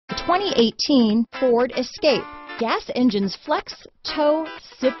2018 Ford Escape. Gas engines flex, tow,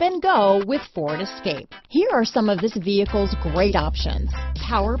 sip and go with Ford Escape. Here are some of this vehicle's great options: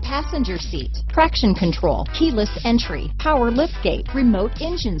 power passenger seat, traction control, keyless entry, power liftgate, remote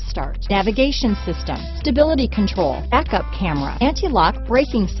engine start, navigation system, stability control, backup camera, anti-lock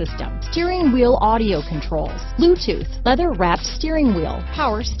braking system, steering wheel audio controls, Bluetooth, leather wrapped steering wheel,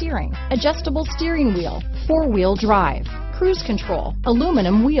 power steering, adjustable steering wheel, four-wheel drive, cruise control,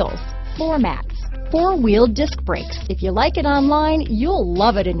 aluminum wheels, floor mats, four-wheel disc brakes. If you like it online, you'll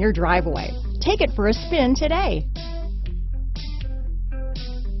love it in your driveway. Take it for a spin today.